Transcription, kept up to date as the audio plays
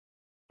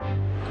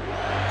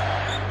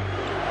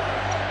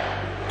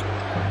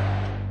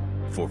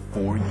For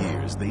 4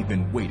 years, they've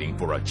been waiting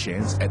for a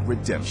chance at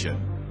redemption.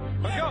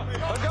 Let's go!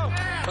 Let's go!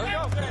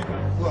 Let's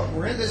go! Look,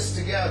 we're in this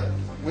together.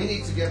 We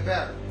need to get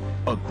better.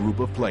 A group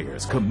of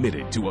players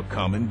committed to a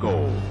common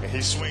goal. And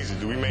he swings it.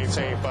 Do we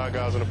maintain 5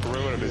 guys on the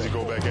perimeter, or does he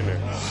go back in there?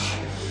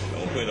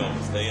 Don't quit on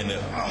him. Stay in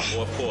there.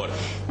 Fourth quarter.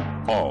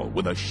 All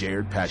with a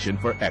shared passion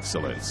for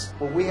excellence.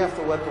 Well, we have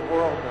to let the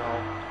world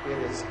know it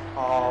is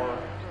our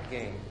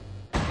game.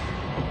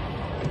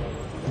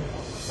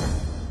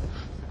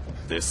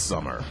 This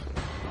summer,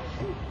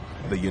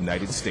 the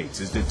United States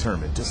is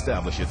determined to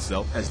establish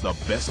itself as the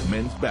best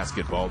men's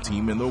basketball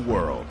team in the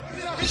world.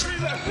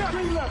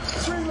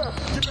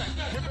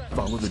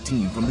 Follow the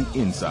team from the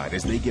inside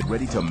as they get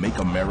ready to make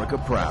America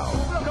proud.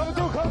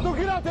 Come through,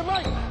 get out there,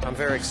 Mike! I'm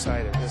very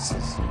excited. This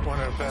is one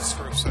of the best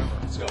groups ever.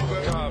 Let's go.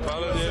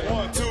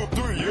 1, 2,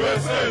 3,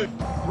 USA!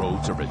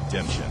 Road to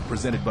Redemption,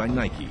 presented by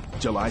Nike,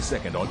 July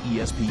 2nd on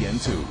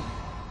ESPN2.